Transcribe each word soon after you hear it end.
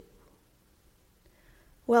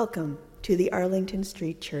Welcome to the Arlington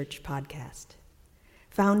Street Church podcast.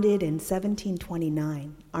 Founded in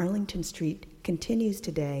 1729, Arlington Street continues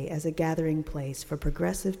today as a gathering place for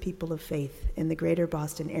progressive people of faith in the greater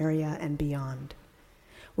Boston area and beyond.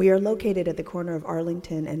 We are located at the corner of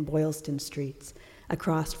Arlington and Boylston Streets,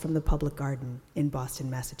 across from the Public Garden in Boston,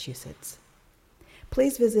 Massachusetts.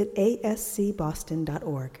 Please visit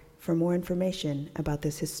ascboston.org for more information about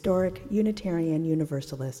this historic Unitarian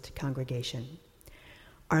Universalist congregation.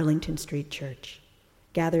 Arlington Street Church,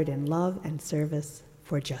 gathered in love and service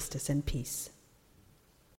for justice and peace.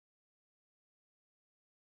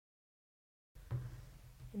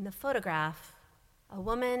 In the photograph, a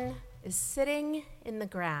woman is sitting in the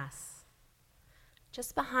grass.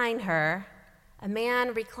 Just behind her, a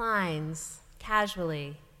man reclines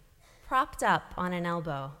casually, propped up on an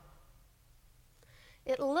elbow.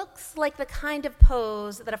 It looks like the kind of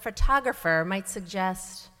pose that a photographer might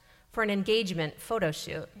suggest for an engagement photo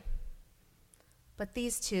shoot. But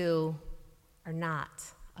these two are not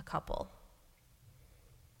a couple.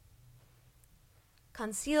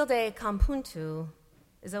 Consilde Kampuntu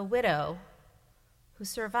is a widow who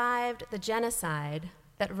survived the genocide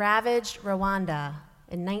that ravaged Rwanda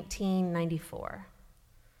in 1994.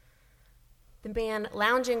 The man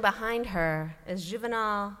lounging behind her is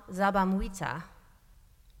Juvenal Zabamwita.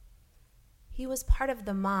 He was part of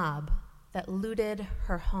the mob that looted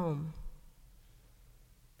her home.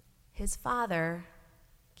 His father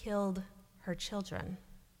killed her children.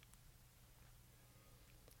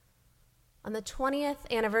 On the 20th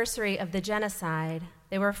anniversary of the genocide,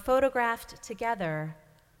 they were photographed together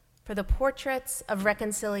for the Portraits of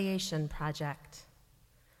Reconciliation project.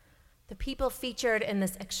 The people featured in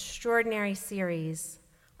this extraordinary series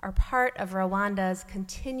are part of Rwanda's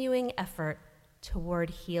continuing effort toward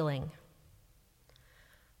healing.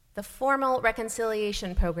 The formal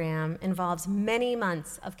reconciliation program involves many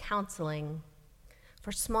months of counseling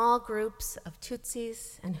for small groups of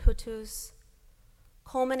Tutsis and Hutus,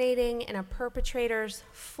 culminating in a perpetrator's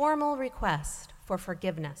formal request for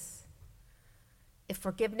forgiveness. If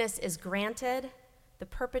forgiveness is granted, the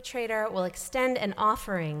perpetrator will extend an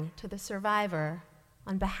offering to the survivor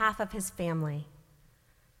on behalf of his family.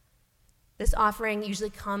 This offering usually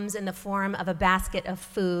comes in the form of a basket of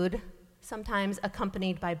food, sometimes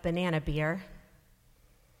accompanied by banana beer.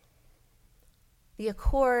 The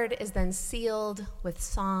accord is then sealed with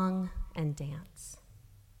song and dance.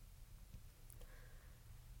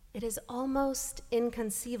 It is almost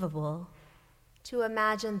inconceivable to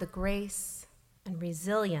imagine the grace and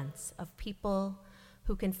resilience of people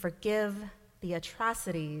who can forgive the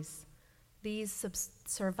atrocities these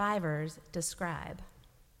survivors describe.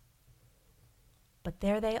 But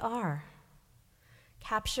there they are,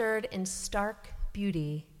 captured in stark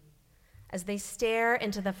beauty as they stare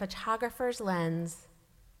into the photographer's lens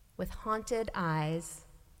with haunted eyes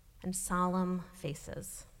and solemn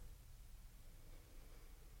faces.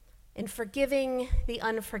 In forgiving the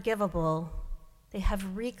unforgivable, they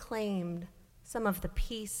have reclaimed some of the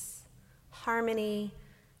peace, harmony,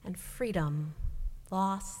 and freedom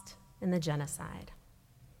lost in the genocide.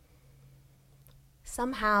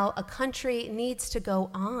 Somehow, a country needs to go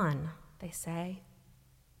on, they say.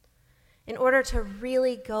 In order to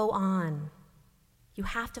really go on, you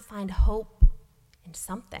have to find hope in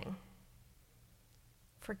something.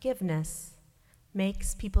 Forgiveness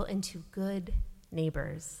makes people into good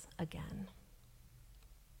neighbors again.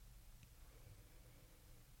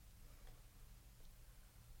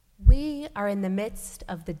 We are in the midst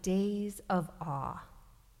of the days of awe.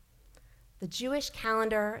 The Jewish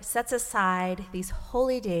calendar sets aside these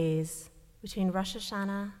holy days between Rosh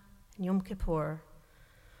Hashanah and Yom Kippur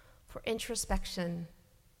for introspection,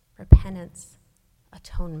 repentance,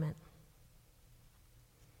 atonement.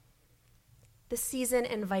 This season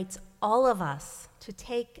invites all of us to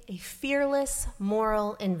take a fearless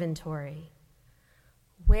moral inventory.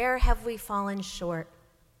 Where have we fallen short?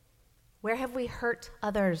 Where have we hurt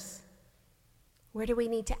others? Where do we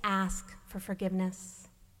need to ask for forgiveness?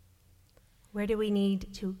 Where do we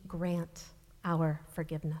need to grant our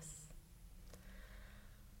forgiveness?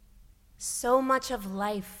 So much of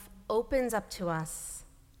life opens up to us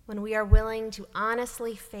when we are willing to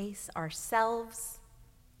honestly face ourselves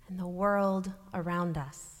and the world around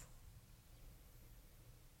us.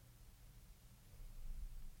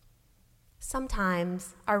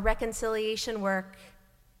 Sometimes our reconciliation work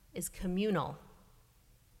is communal.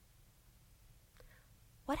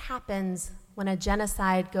 What happens when a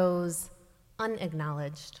genocide goes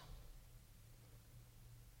unacknowledged?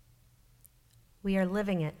 We are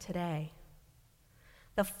living it today.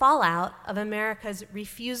 The fallout of America's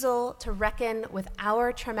refusal to reckon with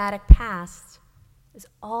our traumatic past is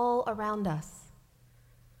all around us.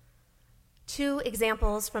 Two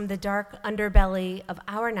examples from the dark underbelly of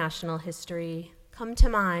our national history come to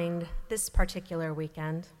mind this particular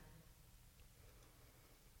weekend.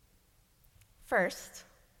 First,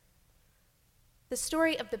 the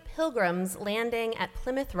story of the Pilgrims landing at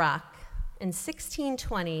Plymouth Rock in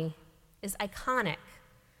 1620 is iconic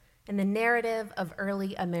in the narrative of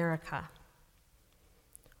early America.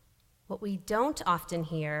 What we don't often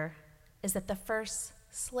hear is that the first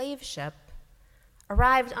slave ship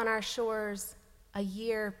arrived on our shores a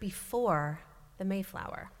year before the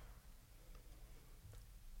Mayflower.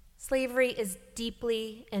 Slavery is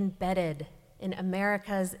deeply embedded in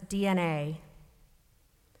America's DNA,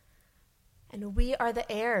 and we are the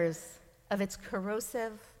heirs of its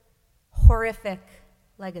corrosive, horrific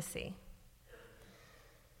legacy.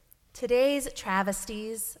 Today's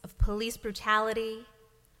travesties of police brutality,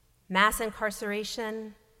 mass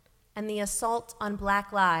incarceration, and the assault on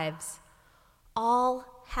Black lives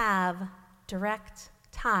all have direct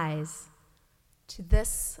ties to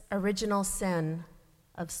this original sin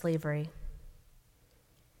of slavery.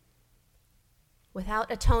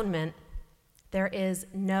 Without atonement, there is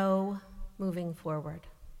no moving forward.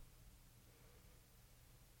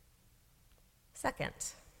 Second,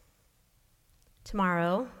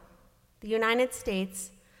 tomorrow, the United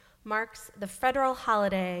States marks the federal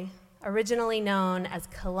holiday originally known as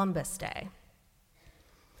Columbus Day.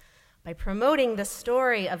 By promoting the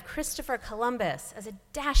story of Christopher Columbus as a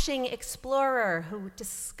dashing explorer who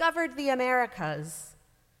discovered the Americas,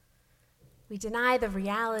 we deny the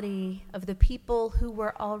reality of the people who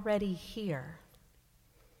were already here.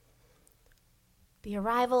 The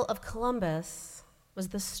arrival of Columbus was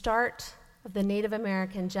the start of the Native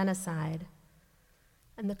American genocide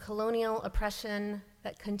and the colonial oppression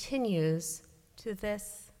that continues to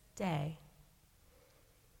this day.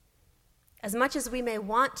 As much as we may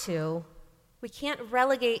want to, we can't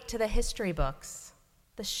relegate to the history books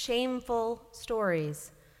the shameful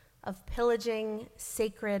stories of pillaging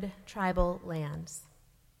sacred tribal lands.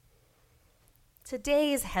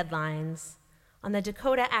 Today's headlines on the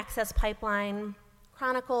Dakota Access Pipeline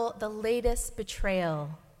chronicle the latest betrayal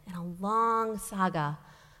in a long saga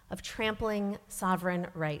of trampling sovereign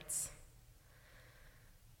rights.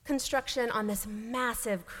 Construction on this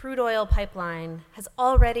massive crude oil pipeline has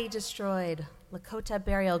already destroyed Lakota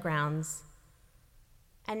burial grounds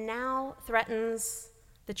and now threatens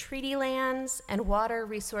the treaty lands and water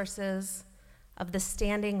resources of the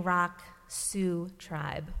Standing Rock Sioux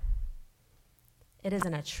tribe. It is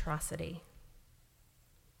an atrocity.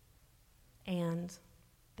 And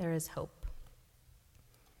there is hope.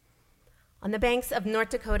 On the banks of North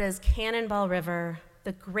Dakota's Cannonball River,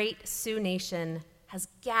 the great Sioux Nation has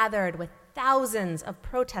gathered with thousands of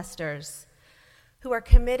protesters who are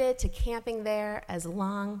committed to camping there as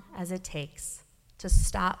long as it takes to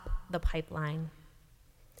stop the pipeline.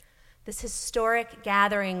 This historic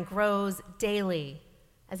gathering grows daily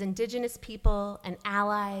as Indigenous people and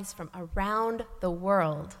allies from around the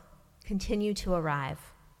world continue to arrive.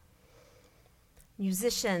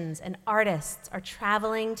 Musicians and artists are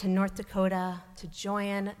traveling to North Dakota to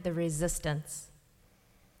join the resistance,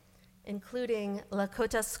 including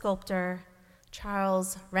Lakota sculptor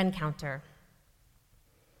Charles Rencounter.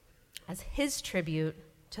 As his tribute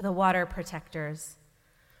to the water protectors,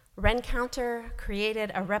 Rencounter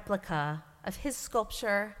created a replica of his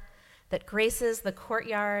sculpture that graces the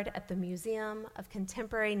courtyard at the Museum of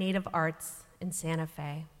Contemporary Native Arts in Santa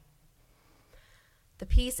Fe. The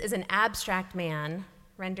piece is an abstract man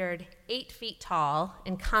rendered 8 feet tall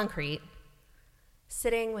in concrete,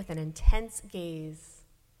 sitting with an intense gaze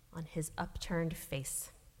on his upturned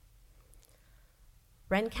face.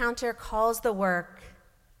 Rencounter calls the work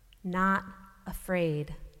 "Not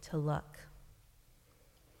Afraid to Look."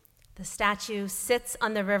 The statue sits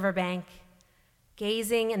on the riverbank,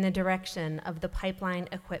 gazing in the direction of the pipeline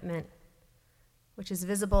equipment, which is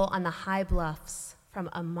visible on the high bluffs from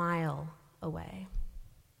a mile away.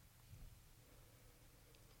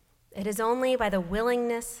 It is only by the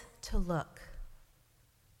willingness to look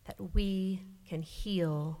that we can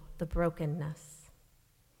heal the brokenness.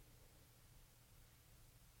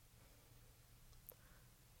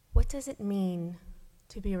 What does it mean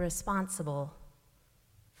to be responsible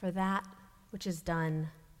for that which is done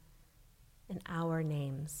in our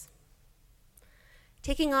names?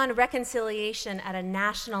 Taking on reconciliation at a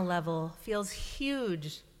national level feels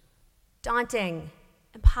huge, daunting,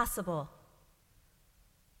 impossible.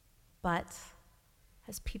 But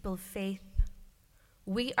as people of faith,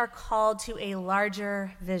 we are called to a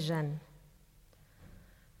larger vision.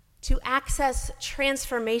 To access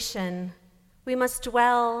transformation, we must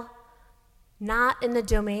dwell not in the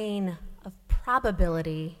domain of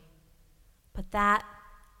probability, but that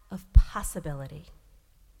of possibility.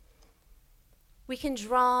 We can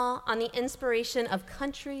draw on the inspiration of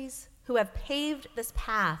countries who have paved this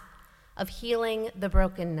path of healing the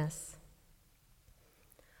brokenness.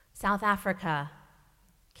 South Africa,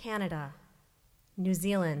 Canada, New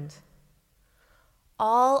Zealand.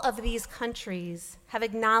 All of these countries have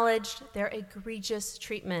acknowledged their egregious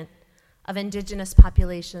treatment of indigenous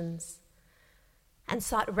populations and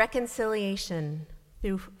sought reconciliation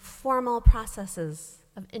through formal processes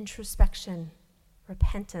of introspection,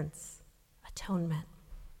 repentance, atonement.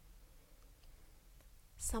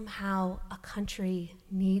 Somehow, a country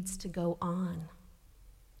needs to go on.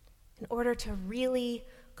 In order to really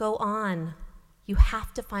go on, you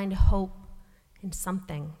have to find hope in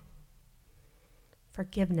something.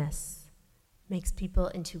 Forgiveness makes people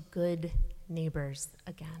into good neighbors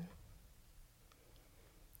again.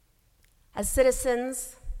 As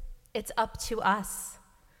citizens, it's up to us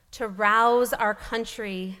to rouse our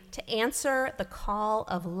country to answer the call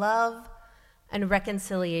of love and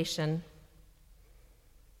reconciliation.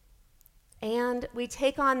 And we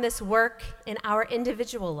take on this work in our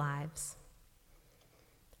individual lives.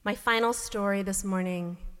 My final story this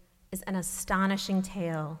morning is an astonishing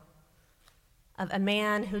tale of a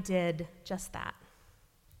man who did just that.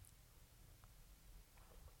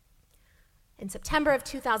 In September of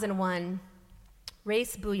 2001,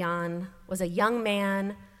 Race Bhuyan was a young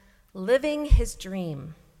man living his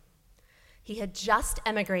dream. He had just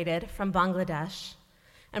emigrated from Bangladesh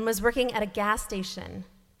and was working at a gas station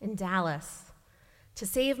in Dallas to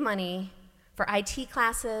save money for IT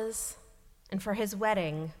classes and for his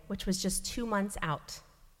wedding, which was just 2 months out.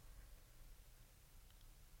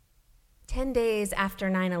 10 days after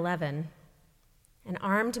 9/11, an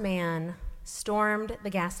armed man stormed the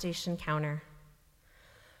gas station counter.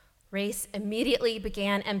 Race immediately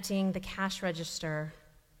began emptying the cash register,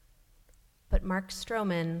 but Mark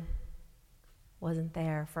Stroman wasn't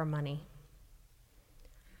there for money.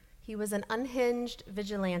 He was an unhinged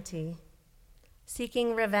vigilante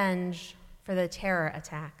seeking revenge for the terror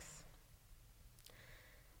attacks.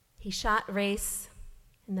 He shot Race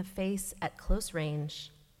in the face at close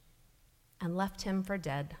range and left him for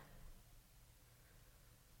dead.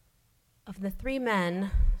 Of the 3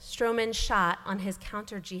 men Stroman shot on his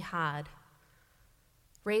counter-jihad,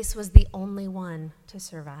 Race was the only one to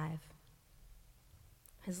survive.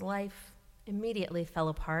 His life immediately fell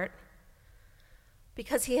apart.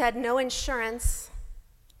 Because he had no insurance,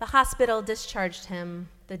 the hospital discharged him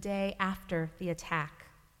the day after the attack.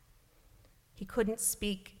 He couldn't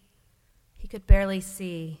speak, he could barely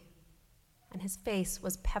see, and his face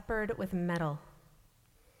was peppered with metal.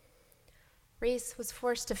 Race was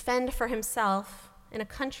forced to fend for himself in a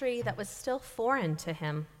country that was still foreign to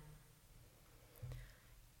him.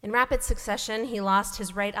 In rapid succession, he lost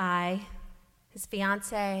his right eye, his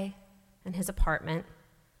fiancée, and his apartment.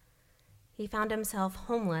 He found himself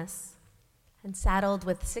homeless and saddled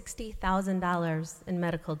with $60,000 in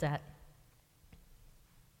medical debt.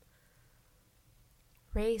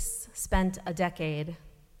 Race spent a decade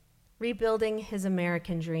rebuilding his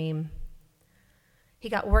American dream. He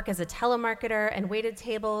got work as a telemarketer and waited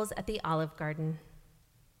tables at the Olive Garden.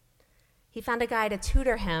 He found a guy to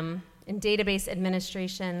tutor him in database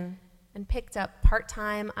administration and picked up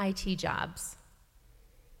part-time IT jobs.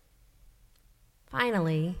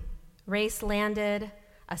 Finally, Race landed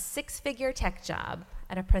a 6-figure tech job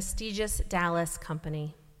at a prestigious Dallas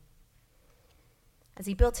company. As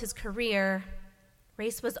he built his career,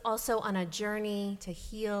 Race was also on a journey to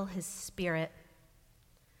heal his spirit.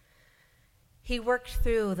 He worked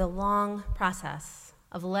through the long process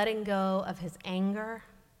of letting go of his anger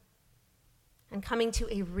and coming to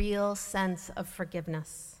a real sense of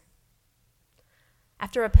forgiveness.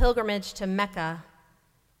 After a pilgrimage to Mecca,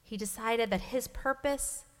 he decided that his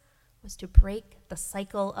purpose was to break the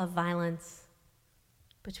cycle of violence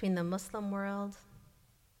between the Muslim world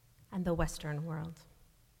and the Western world.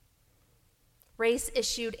 Race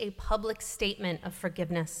issued a public statement of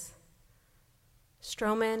forgiveness.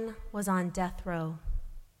 Stroman was on death row.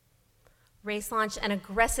 Race launched an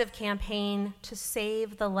aggressive campaign to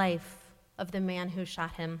save the life of the man who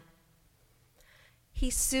shot him. He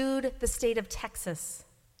sued the state of Texas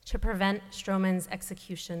to prevent Stroman's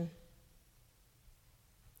execution.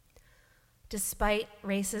 Despite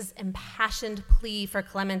Race's impassioned plea for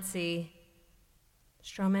clemency,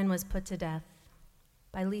 Stroman was put to death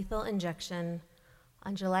by lethal injection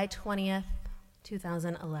on July 20th,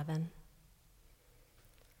 2011.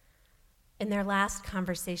 In their last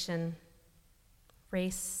conversation,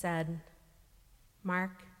 Race said,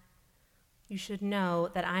 "Mark, you should know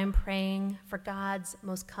that I'm praying for God's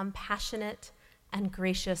most compassionate and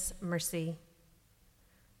gracious mercy.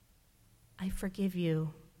 I forgive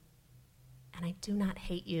you, and I do not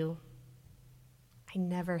hate you. I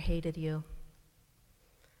never hated you.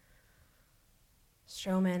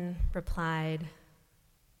 Stroman replied,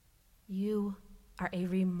 you are a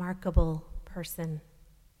remarkable person.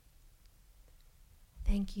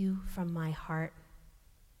 Thank you from my heart.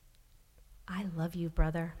 I love you,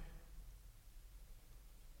 brother.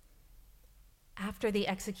 After the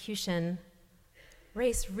execution,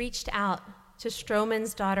 Race reached out to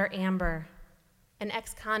Stroman's daughter, Amber, an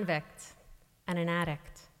ex-convict and an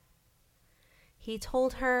addict. He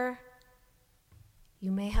told her,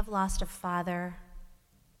 you may have lost a father,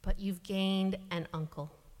 but you've gained an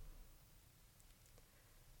uncle.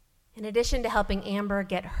 In addition to helping Amber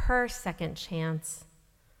get her second chance,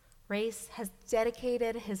 Race has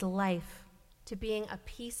dedicated his life to being a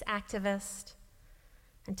peace activist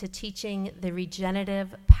and to teaching the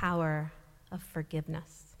regenerative power of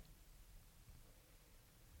forgiveness.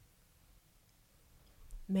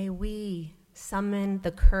 May we summon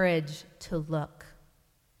the courage to look.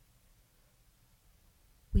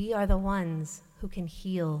 We are the ones who can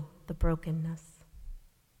heal the brokenness.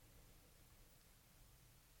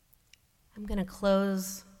 I'm going to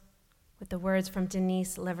close with the words from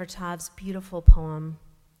Denise Levertov's beautiful poem,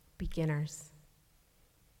 Beginners.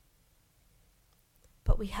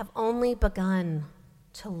 But we have only begun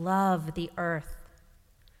to love the earth.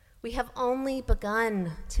 We have only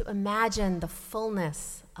begun to imagine the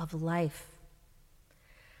fullness of life.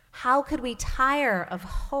 How could we tire of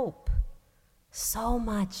hope? So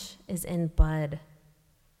much is in bud.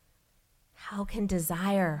 How can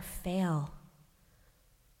desire fail?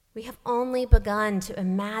 We have only begun to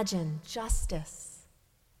imagine justice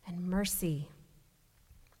and mercy,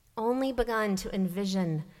 only begun to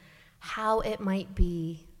envision how it might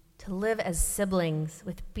be to live as siblings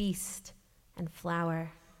with beast and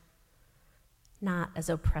flower, not as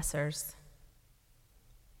oppressors.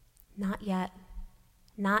 Not yet,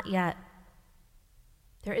 not yet.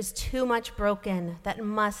 There is too much broken that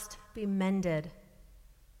must be mended.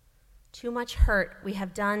 Too much hurt we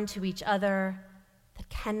have done to each other that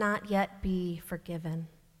cannot yet be forgiven.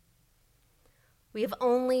 We have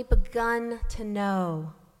only begun to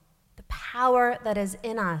know the power that is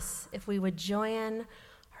in us if we would join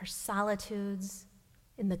our solitudes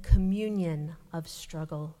in the communion of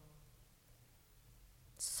struggle.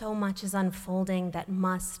 So much is unfolding that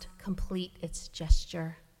must complete its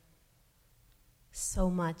gesture. So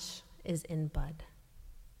much is in bud.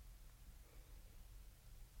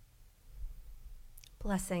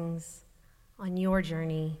 Blessings on your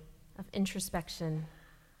journey of introspection,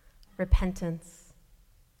 repentance,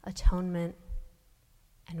 atonement,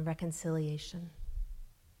 and reconciliation.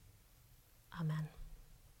 Amen.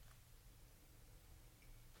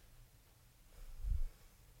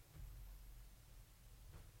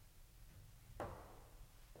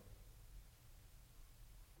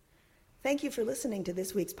 Thank you for listening to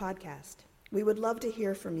this week's podcast. We would love to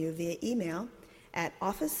hear from you via email at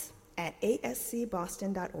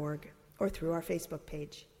office@ascboston.org or through our Facebook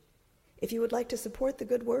page. If you would like to support the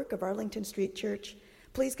good work of Arlington Street Church,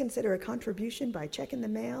 please consider a contribution by check in the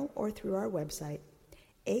mail or through our website,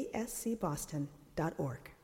 ascboston.org.